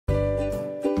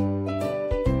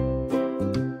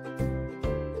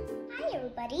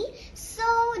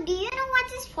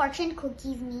fortune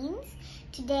cookies means.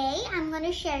 Today I'm going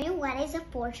to share you what is a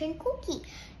fortune cookie.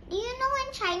 Do you know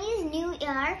in Chinese New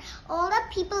Year, all the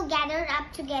people gather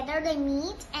up together, they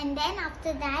meet, and then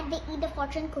after that they eat the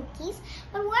fortune cookies.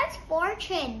 But what's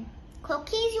fortune?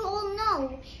 Cookies, you all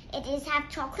know, it is have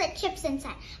chocolate chips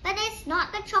inside. But it's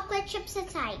not the chocolate chips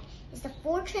inside, it's the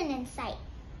fortune inside.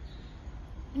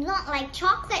 Not like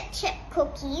chocolate chip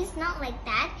cookies, not like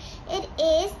that.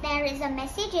 There is a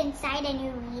message inside and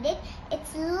you read it.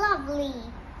 It's lovely.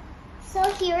 So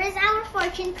here is our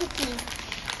fortune cookies.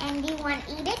 And you want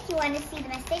to eat it? You want to see the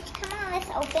message? Come on, let's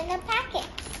open the packet.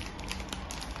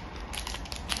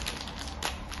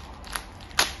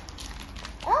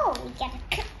 Oh, we got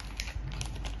a cut.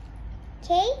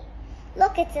 Okay,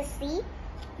 look, it's a C.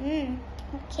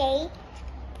 Okay.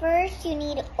 First, you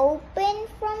need to open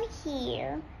from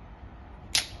here.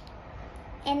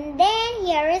 And then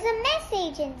here is a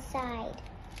message inside.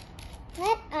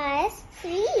 Let us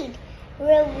read.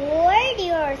 Reward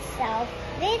yourself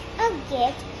with a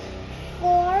gift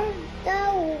for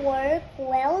the work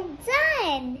well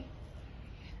done.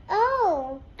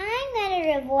 Oh, I'm going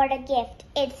to reward a gift.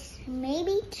 It's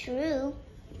maybe true.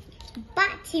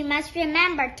 But you must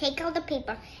remember, take out the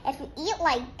paper. If you eat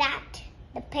like that,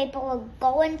 the paper will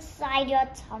go inside your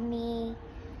tummy.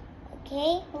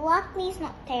 Okay? Luckily, it's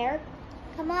not there.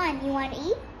 Come on, you want to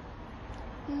eat?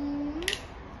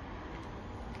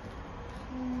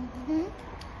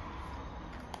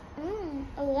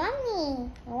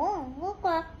 Yummy. Oh, look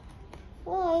up.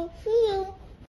 Oh, I see you.